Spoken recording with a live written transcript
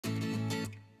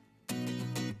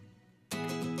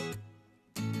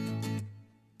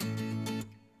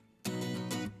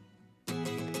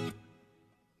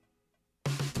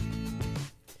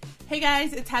Hey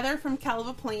guys, it's Heather from Kell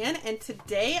Plan, and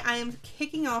today I am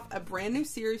kicking off a brand new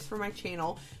series for my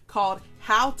channel called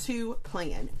How to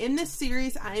Plan. In this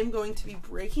series, I am going to be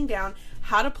breaking down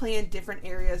how to plan different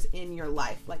areas in your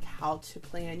life, like how to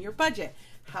plan your budget,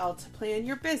 how to plan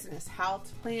your business, how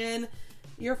to plan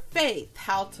your faith,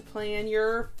 how to plan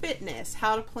your fitness,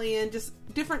 how to plan just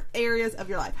different areas of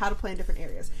your life, how to plan different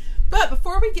areas. But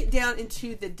before we get down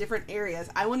into the different areas,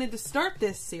 I wanted to start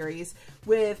this series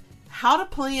with how to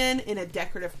plan in a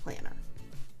decorative planner.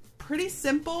 Pretty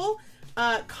simple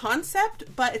concept,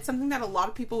 but it's something that a lot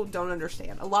of people don't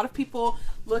understand. A lot of people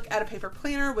look at a paper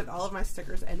planner with all of my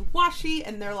stickers and washi,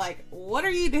 and they're like, what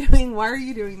are you doing? Why are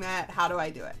you doing that? How do I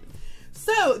do it?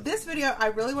 So this video, I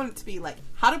really want it to be like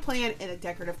how to plan in a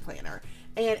decorative planner.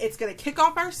 And it's going to kick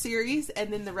off our series,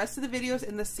 and then the rest of the videos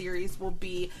in the series will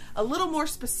be a little more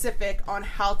specific on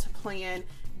how to plan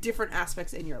different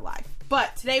aspects in your life.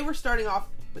 But today we're starting off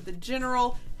with the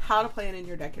general how to plan in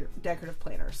your decorative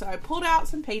planner. So I pulled out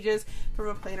some pages from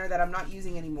a planner that I'm not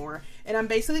using anymore, and I'm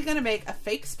basically going to make a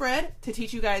fake spread to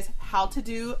teach you guys how to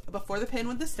do before the pen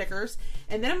with the stickers,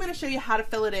 and then I'm going to show you how to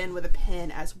fill it in with a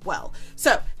pen as well.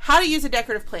 So how to use a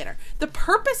decorative planner. The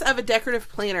purpose of a decorative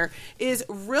planner is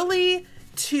really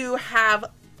to have,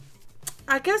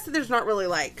 I guess there's not really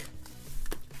like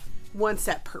one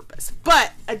set purpose,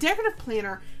 but a decorative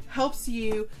planner helps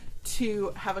you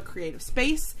to have a creative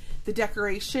space. The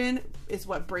decoration is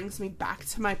what brings me back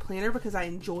to my planner because I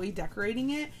enjoy decorating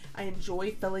it. I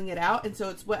enjoy filling it out, and so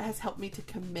it's what has helped me to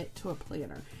commit to a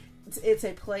planner. It's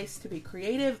a place to be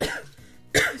creative,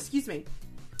 excuse me,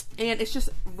 and it's just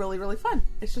really, really fun.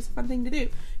 It's just a fun thing to do.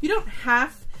 You don't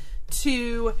have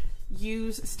to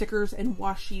use stickers and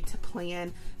washi to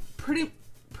plan. Pretty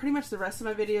much the rest of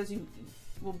my videos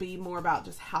will be more about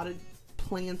just how to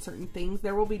plan certain things.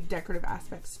 There will be decorative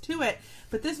aspects to it,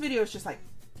 but this video is just like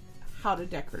how to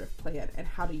decorative plan and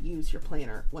how to use your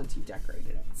planner once you've decorated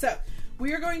it. So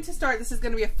we are going to start. This is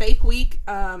going to be a fake week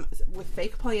with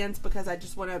fake plans because I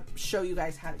just want to show you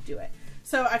guys how to do it.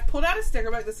 So I've pulled out a sticker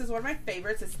book. This is one of my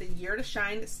favorites. It's the Year to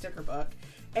Shine sticker book.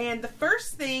 And the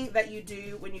first thing that you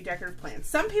do when you decorative plan,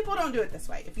 some people don't do it this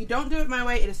way. If you don't do it my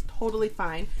way, it is totally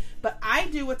fine. But I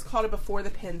do what's called a before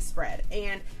the pen spread.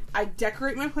 And I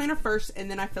decorate my planner first,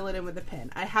 and then I fill it in with a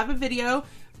pen. I have a video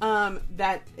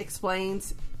that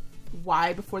explains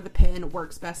why before the pen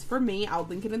works best for me. I'll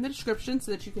link it in the description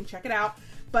so that you can check it out.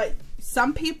 But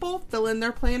some people fill in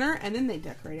their planner and then they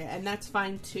decorate it, and that's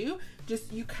fine too.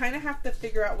 Just you kind of have to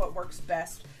figure out what works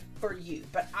best for you.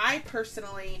 But I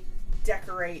personally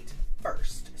decorate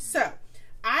first. So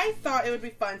I thought it would be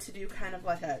fun to do kind of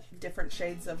like a different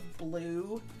shades of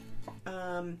blue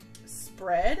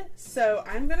spread. So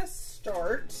I'm gonna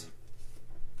start.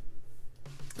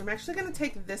 I'm actually gonna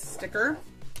take this sticker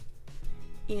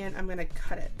and I'm gonna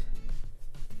cut it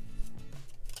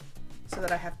so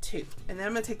that I have two. And then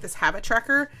I'm gonna take this habit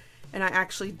tracker, and I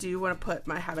actually do want to put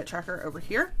my habit tracker over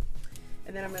here.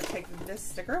 And then I'm gonna take this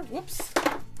sticker. Whoops.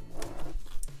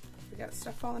 We got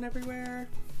stuff falling everywhere.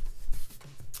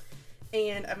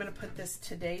 And I'm gonna put this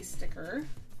today sticker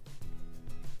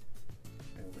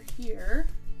over here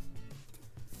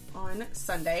on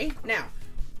Sunday. Now,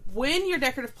 when you're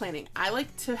decorative planning, I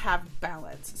like to have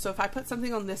balance. So if I put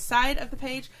something on this side of the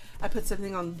page, I put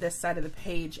something on this side of the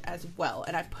page as well.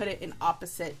 And I put it in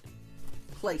opposite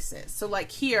places. So like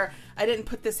here, I didn't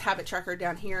put this habit tracker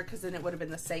down here because then it would have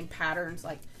been the same patterns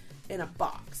like in a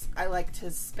box. I like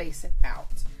to space it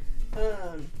out.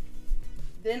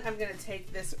 Then I'm going to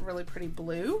take this really pretty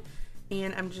blue,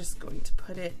 and I'm just going to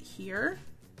put it here.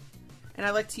 And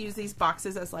I like to use these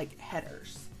boxes as like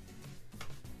headers.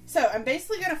 So I'm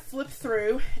basically going to flip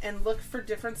through and look for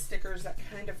different stickers that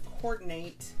kind of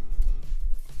coordinate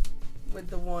with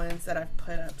the ones that I've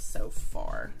put up so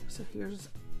far. So here's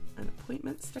an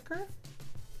appointment sticker.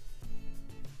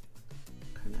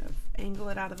 Kind of angle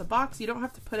it out of the box. You don't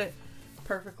have to put it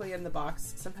perfectly in the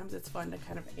box. Sometimes it's fun to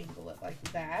kind of angle it like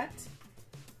that.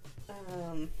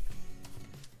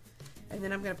 And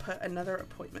then I'm going to put another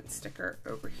appointment sticker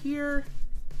over here.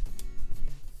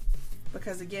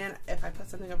 Because again, if I put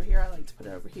something over here, I like to put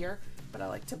it over here, but I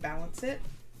like to balance it.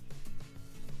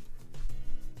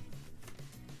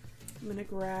 I'm going to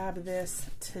grab this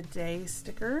today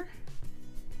sticker.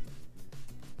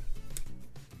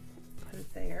 Put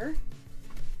it there.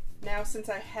 Now, since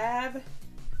I have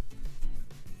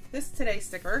this today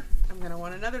sticker, I'm going to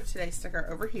want another today sticker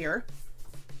over here.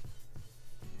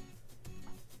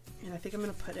 And I think I'm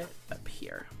going to put it up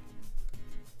here.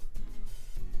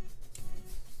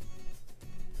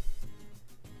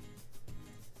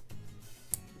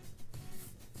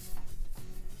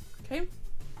 Okay.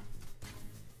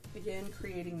 begin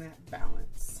creating that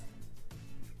balance.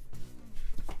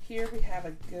 Here we have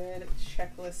a good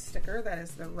checklist sticker that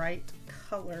is the right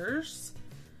colors.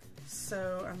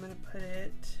 So I'm going to put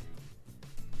it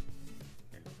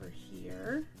over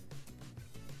here.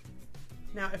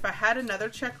 Now, if I had another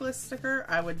checklist sticker,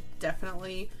 I would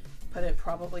definitely put it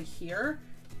probably here,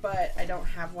 but I don't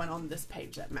have one on this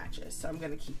page that matches, so I'm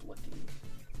going to keep looking.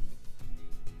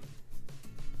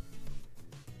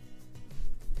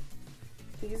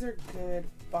 These are good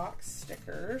box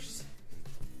stickers.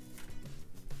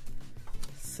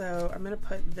 So I'm going to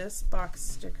put this box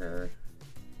sticker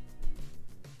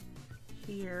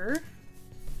here.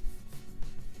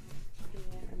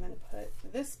 And I'm going to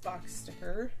put this box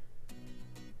sticker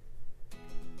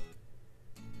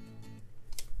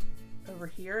over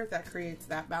here. That creates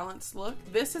that balanced look.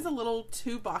 This is a little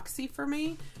too boxy for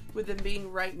me with them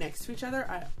being right next to each other.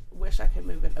 I wish I could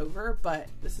move it over, but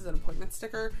this is an appointment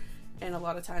sticker, and a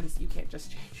lot of times you can't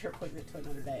just change your appointment to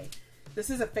another day. This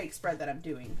is a fake spread that I'm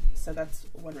doing, so that's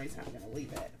one reason I'm going to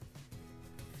leave it.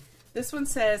 This one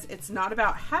says it's not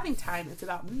about having time, it's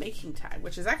about making time,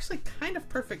 which is actually kind of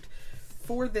perfect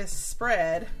for this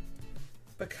spread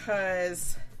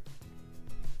because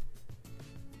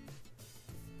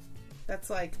that's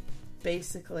like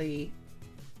basically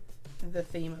the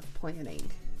theme of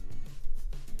planning.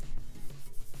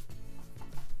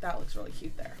 That looks really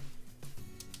cute there.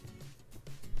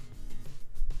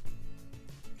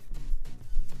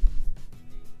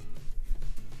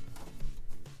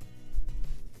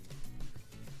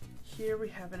 Here we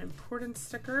have an important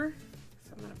sticker,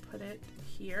 so I'm going to put it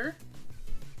here.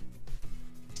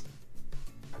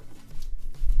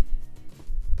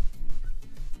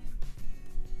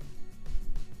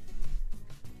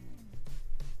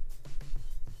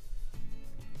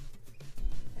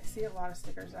 I see a lot of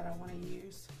stickers that I want to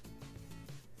use,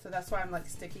 so that's why I'm like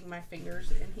sticking my fingers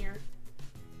in here.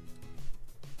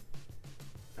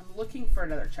 I'm looking for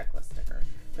another checklist sticker,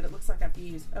 but it looks like I've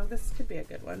used, oh, this could be a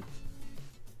good one.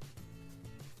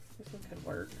 This one could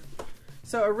work.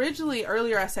 So originally,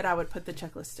 earlier I said I would put the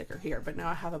checklist sticker here, but now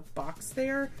I have a box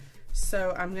there,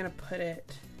 so I'm going to put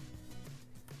it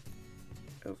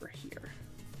over here.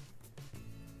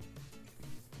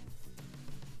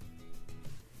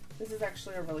 This is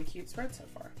actually a really cute spread so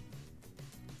far.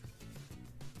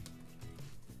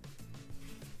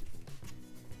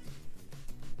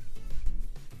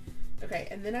 Okay,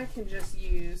 and then I can just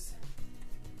use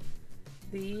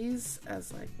these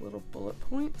as like little bullet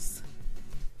points.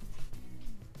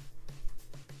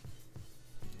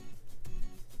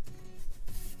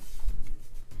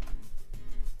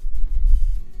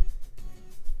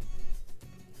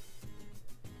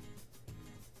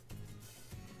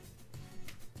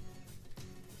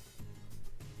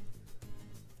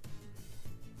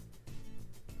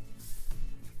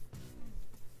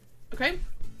 Okay,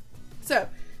 so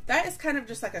that is kind of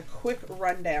just like a quick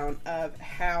rundown of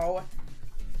how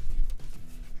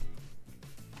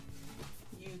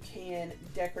you can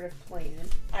decorative plan.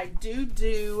 I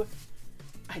do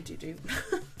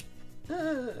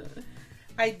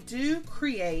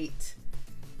create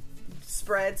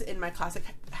spreads in my Classic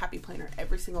Happy Planner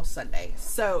every single Sunday.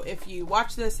 So if you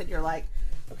watch this and you're like,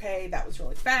 okay, that was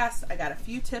really fast, I got a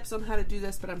few tips on how to do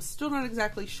this, but I'm still not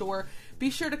exactly sure, be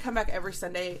sure to come back every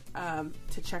Sunday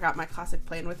to check out my Classic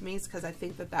Plan with Me's, because I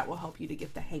think that that will help you to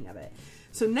get the hang of it.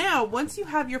 So now, once you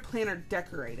have your planner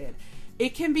decorated,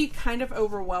 it can be kind of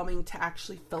overwhelming to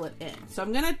actually fill it in. So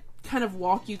I'm going to kind of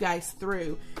walk you guys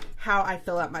through how I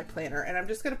fill out my planner. And I'm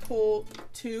just going to pull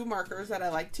two markers that I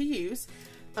like to use.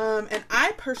 And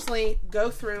I personally go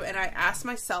through and I ask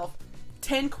myself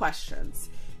 10 questions.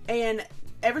 And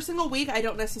every single week, I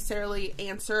don't necessarily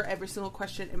answer every single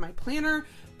question in my planner,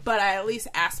 but I at least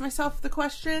ask myself the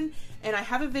question. And I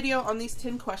have a video on these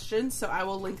 10 questions, so I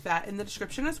will link that in the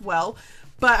description as well.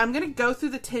 But I'm going to go through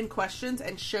the 10 questions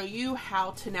and show you how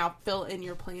to now fill in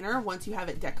your planner once you have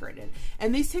it decorated.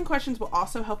 And these 10 questions will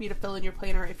also help you to fill in your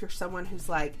planner if you're someone who's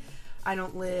like, I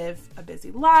don't live a busy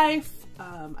life,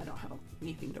 I don't have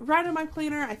anything to write on my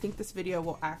planner. I think this video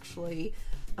will actually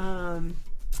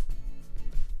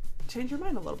change your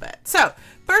mind a little bit. So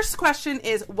first question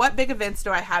is, what big events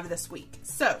do I have this week?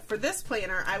 So for this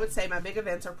planner, I would say my big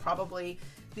events are probably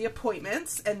the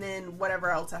appointments and then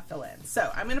whatever else I fill in.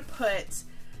 So I'm going to put,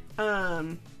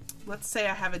 let's say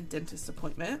I have a dentist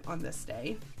appointment on this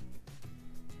day.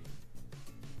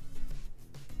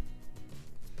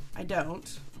 I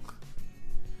don't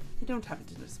have a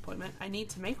dentist appointment. I need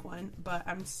to make one, but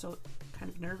I'm still kind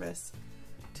of nervous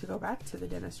to go back to the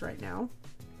dentist right now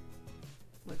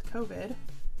with COVID.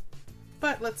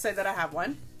 But let's say that I have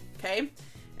one, okay?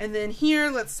 And then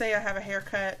here, let's say I have a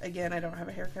haircut. Again, I don't have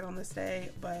a haircut on this day,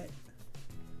 but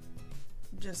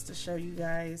just to show you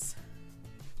guys,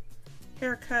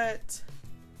 haircut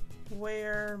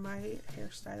where my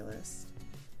hairstylist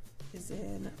is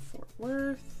in Fort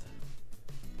Worth.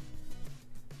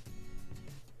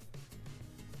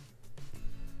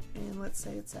 And let's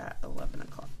say it's at 11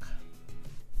 o'clock.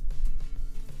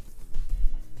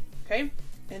 Okay,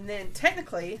 and then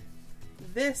technically,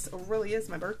 this really is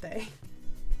my birthday.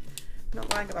 I'm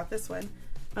not lying about this one.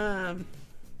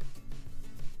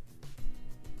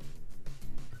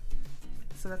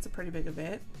 So that's a pretty big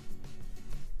event.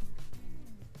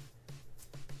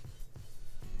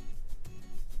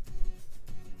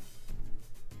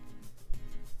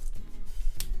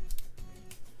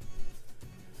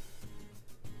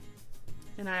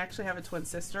 And I actually have a twin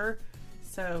sister,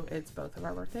 so it's both of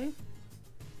our birthday.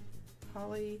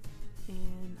 Holly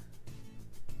and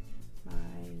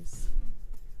Mai's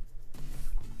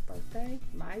birthday.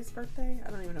 Mai's birthday? I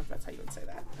don't even know if that's how you would say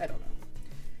that. I don't know.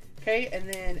 Okay,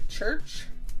 and then church.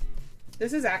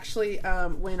 This is actually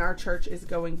when our church is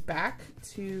going back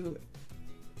to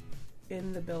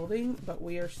in the building, but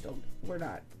we're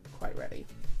not quite ready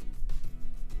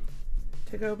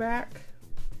to go back.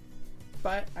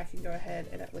 But I can go ahead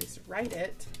and at least write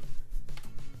it.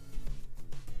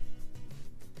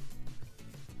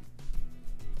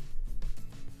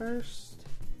 First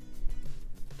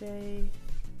day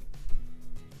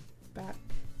back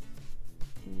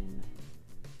in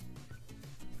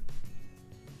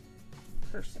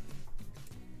person.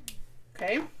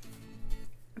 Okay.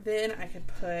 Then I could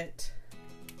put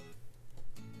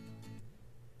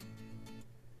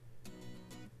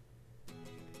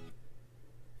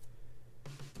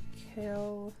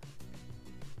Kell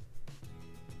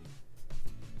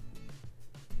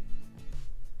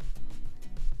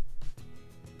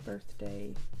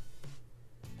birthday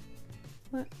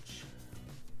lunch.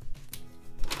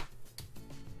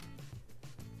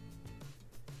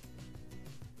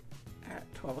 At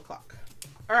 12 o'clock.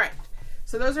 All right.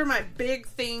 So those are my big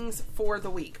things for the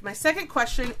week. My second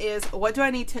question is, what do I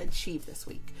need to achieve this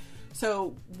week?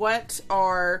 So what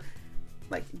are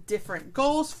like different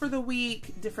goals for the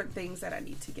week, different things that I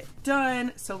need to get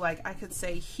done. So like I could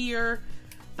say here,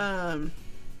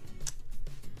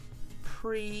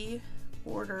 pre-orders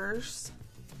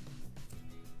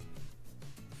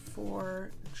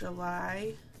for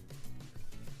July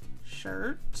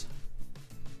shirt.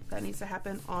 That needs to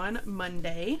happen on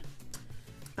Monday.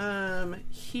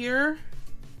 Here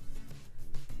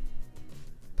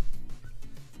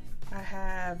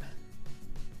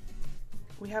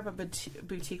we have a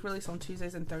boutique release on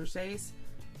Tuesdays and Thursdays,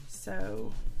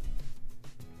 so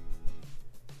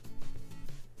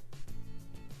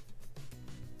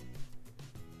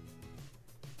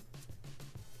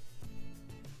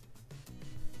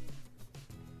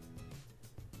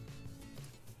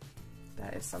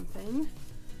that is something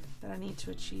that I need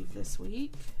to achieve this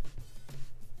week.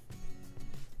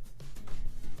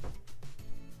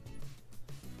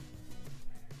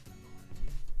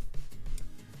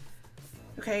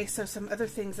 Okay, so some other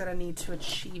things that I need to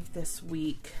achieve this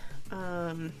week.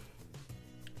 And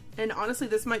honestly,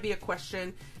 this might be a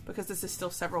question because this is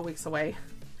still several weeks away.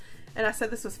 And I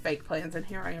said this was fake plans, and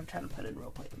here I am trying to put in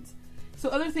real plans. So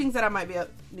other things that I might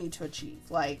need to achieve,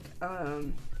 like,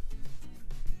 I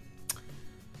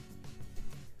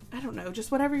don't know,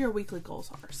 just whatever your weekly goals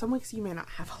are. Some weeks you may not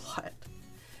have a lot.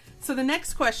 So the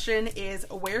next question is,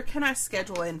 where can I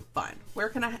schedule in fun? Where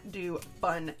can I do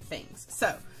fun things?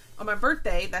 So on my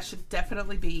birthday, that should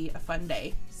definitely be a fun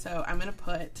day. So I'm going to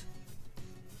put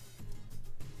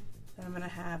that I'm going to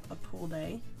have a pool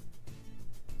day.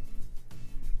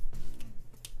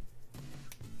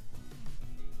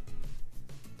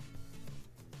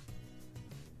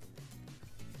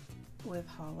 With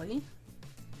Holly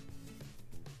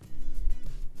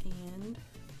and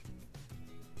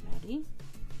Maddie.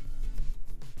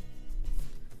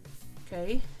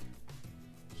 Okay,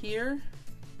 here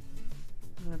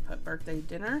I'm going to put birthday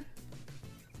dinner.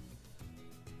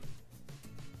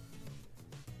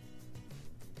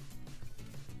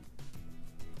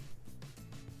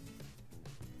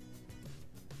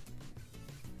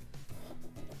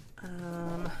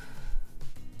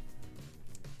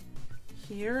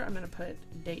 Here I'm going to put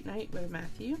date night with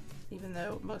Matthew, even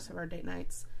though most of our date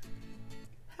nights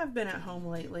have been at home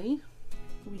lately.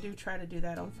 We do try to do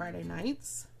that on Friday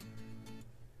nights.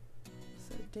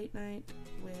 So date night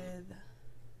with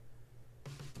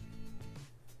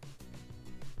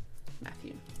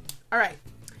Matthew. All right.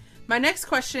 My next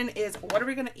question is, what are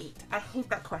we going to eat? I hate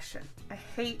that question. I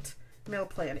hate meal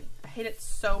planning. I hate it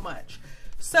so much.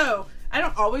 So I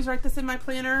don't always write this in my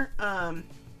planner,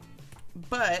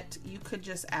 but you could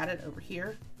just add it over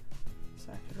here.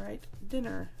 So I could write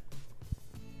dinner,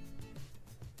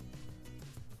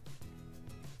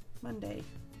 Monday,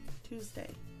 Tuesday,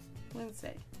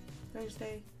 Wednesday,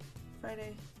 Thursday,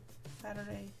 Friday,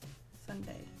 Saturday,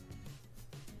 Sunday.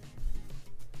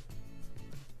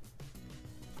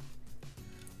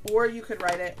 Or you could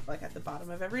write it like at the bottom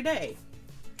of every day.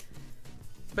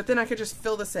 But then I could just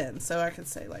fill this in. So I could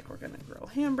say like we're gonna grill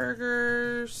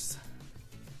hamburgers.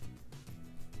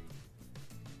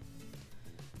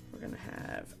 We're gonna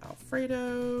have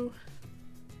Alfredo.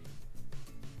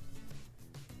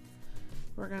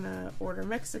 We're gonna order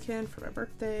Mexican for my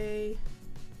birthday.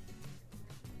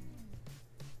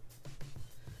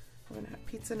 We're gonna have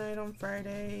pizza night on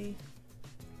Friday.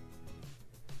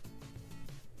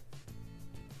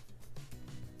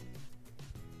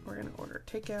 We're gonna order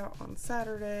takeout on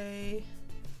Saturday.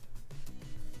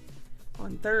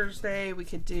 On Thursday, we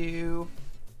could do,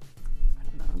 I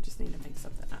don't know, I just need to make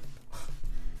something up.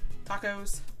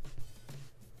 Tacos.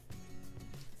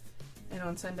 And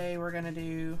on Sunday, we're gonna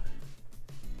do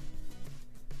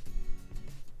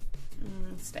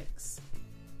steaks.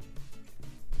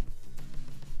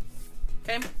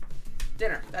 Okay,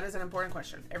 dinner. That is an important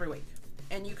question every week.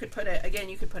 And you could put it, again,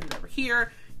 you could put it over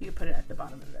here. You could put it at the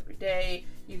bottom of every day.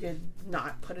 You could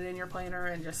not put it in your planner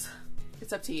and just,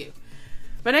 it's up to you.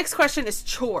 My next question is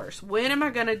chores. When am I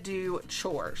gonna do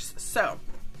chores? So,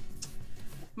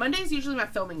 Monday is usually my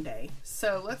filming day.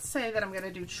 So let's say that I'm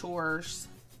gonna do chores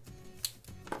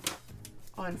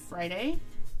on Friday.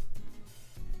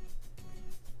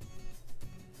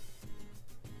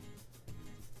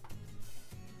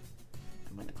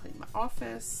 I'm gonna clean my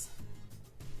office.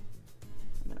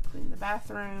 I'm gonna clean the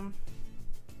bathroom.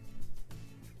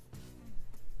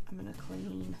 I'm gonna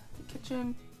clean the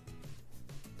kitchen.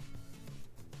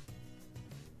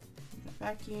 I'm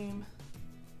gonna vacuum.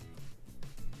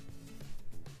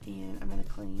 And I'm gonna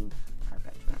clean our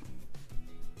bedroom.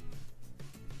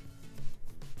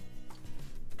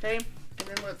 Okay, and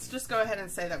then let's just go ahead and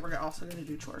say that we're also gonna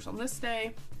do chores on this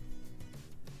day.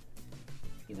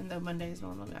 Even though Monday is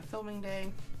normally my filming day.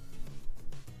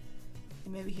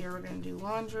 And maybe here we're gonna do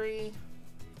laundry.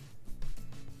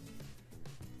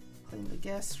 Clean the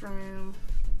guest room,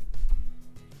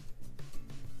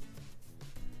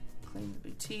 clean the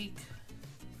boutique,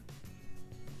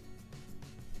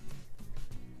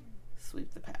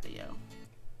 sweep the patio.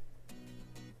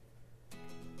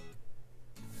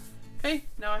 Okay,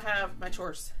 now I have my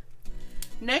chores.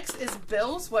 Next is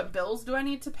bills. What bills do I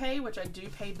need to pay? Which I do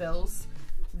pay bills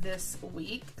this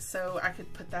week. So I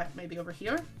could put that maybe over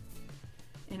here.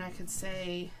 And I could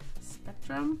say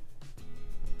Spectrum,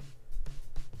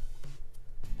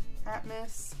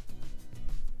 Atmos,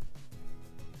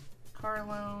 car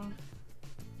loan,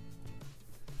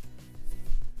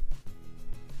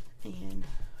 and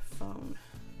phone.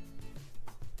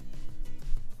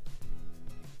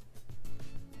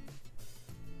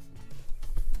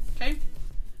 Okay,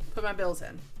 put my bills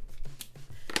in.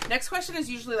 Next question is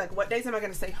usually like, what days am I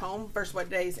going to stay home versus what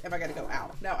days am I going to go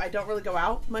out? Now, I don't really go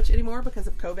out much anymore because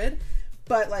of COVID.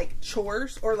 But like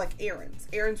chores or like errands.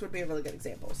 Errands would be a really good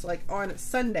example. So like on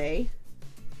Sunday,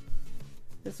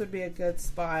 this would be a good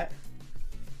spot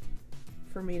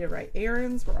for me to write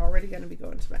errands. We're already going to be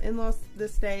going to my in-laws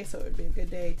this day, so it would be a good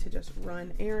day to just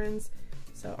run errands.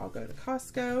 So I'll go to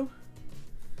Costco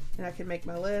and I can make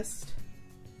my list.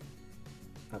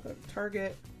 I'll go to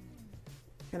Target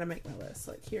and I make my list.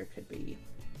 Like here could be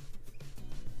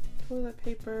toilet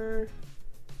paper,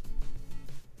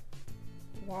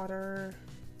 water,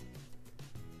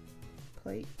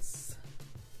 plates,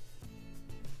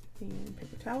 and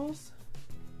paper towels.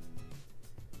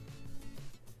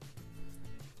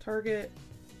 Target,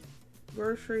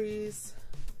 groceries,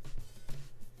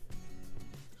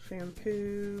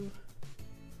 shampoo,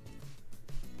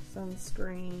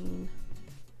 sunscreen,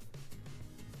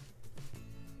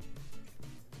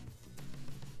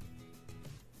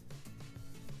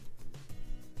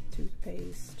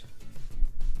 toothpaste.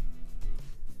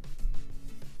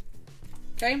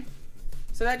 Okay,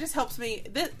 so that just helps me.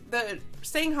 The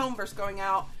staying home versus going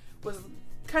out was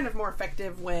kind of more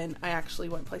effective when I actually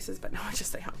went places, but now I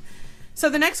just stay home. So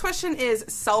the next question is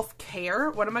self-care.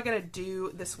 What am I going to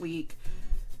do this week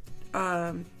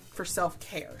for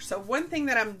self-care? So one thing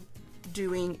that I'm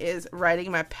doing is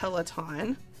riding my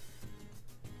Peloton.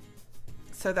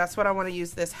 So that's what I want to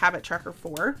use this habit tracker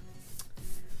for.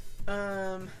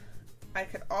 I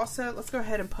could also, let's go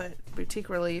ahead and put boutique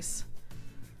release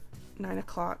 9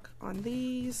 o'clock on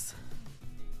these.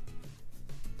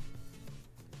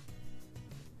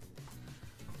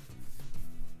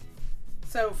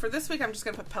 So for this week, I'm just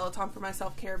gonna put Peloton for my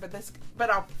self-care, but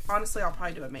I'll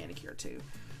probably do a manicure too.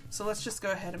 So let's just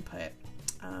go ahead and put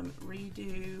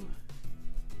redo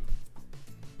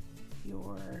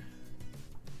your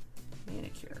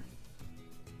manicure.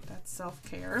 That's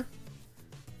self-care.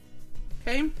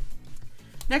 Okay.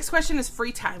 Next question is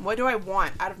free time. What do I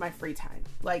want out of my free time?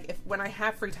 Like, when I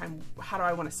have free time, how do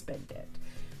I want to spend it?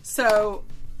 So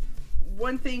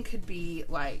one thing could be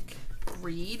like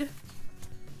read.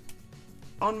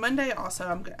 On Monday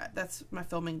also, that's my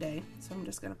filming day. So I'm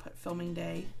just going to put filming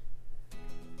day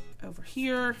over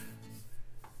here.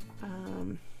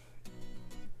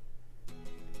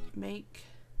 Make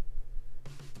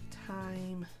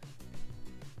time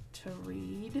to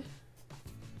read.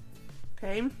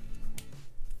 Okay.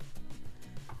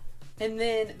 And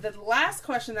then the last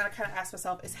question that I kind of asked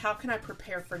myself is, how can I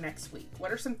prepare for next week?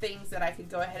 What are some things that I could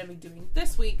go ahead and be doing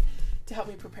this week to help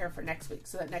me prepare for next week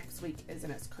so that next week isn't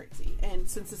as crazy? And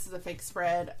since this is a fake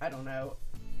spread, I don't know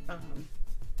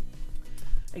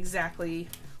exactly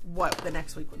what the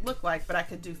next week would look like, but I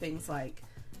could do things like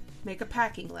make a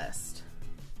packing list,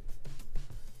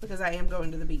 because I am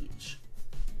going to the beach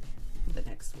the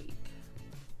next week.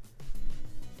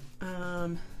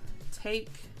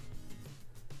 Take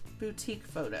boutique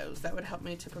photos. That would help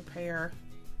me to prepare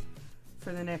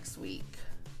for the next week.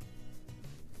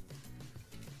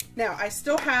 Now, I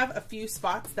still have a few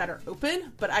spots that are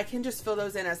open, but I can just fill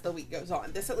those in as the week goes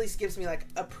on. This at least gives me like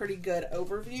a pretty good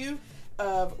overview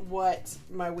of what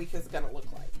my week is going to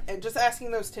look like. And just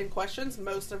asking those 10 questions,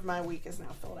 most of my week is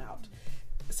now filled out.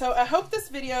 So I hope this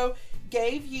video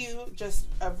gave you just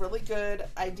a really good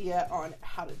idea on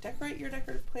how to decorate your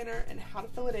decorative planner and how to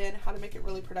fill it in, how to make it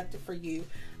really productive for you.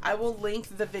 I will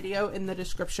link the video in the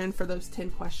description for those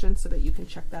 10 questions so that you can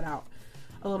check that out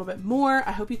a little bit more.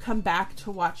 I hope you come back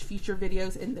to watch future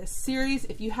videos in this series.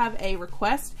 If you have a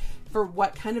request for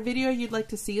what kind of video you'd like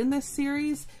to see in this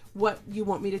series, what you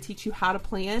want me to teach you how to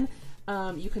plan,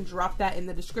 you can drop that in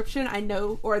the description. I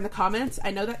know, or in the comments.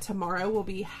 I know that tomorrow will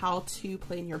be how to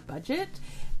plan your budget,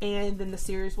 and then the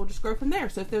series will just grow from there.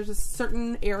 So if there's a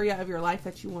certain area of your life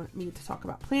that you want me to talk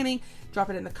about planning, drop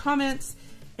it in the comments.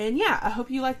 And yeah, I hope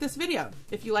you liked this video.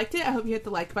 If you liked it, I hope you hit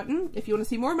the like button. If you want to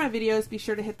see more of my videos, be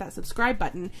sure to hit that subscribe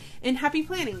button, and happy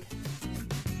planning.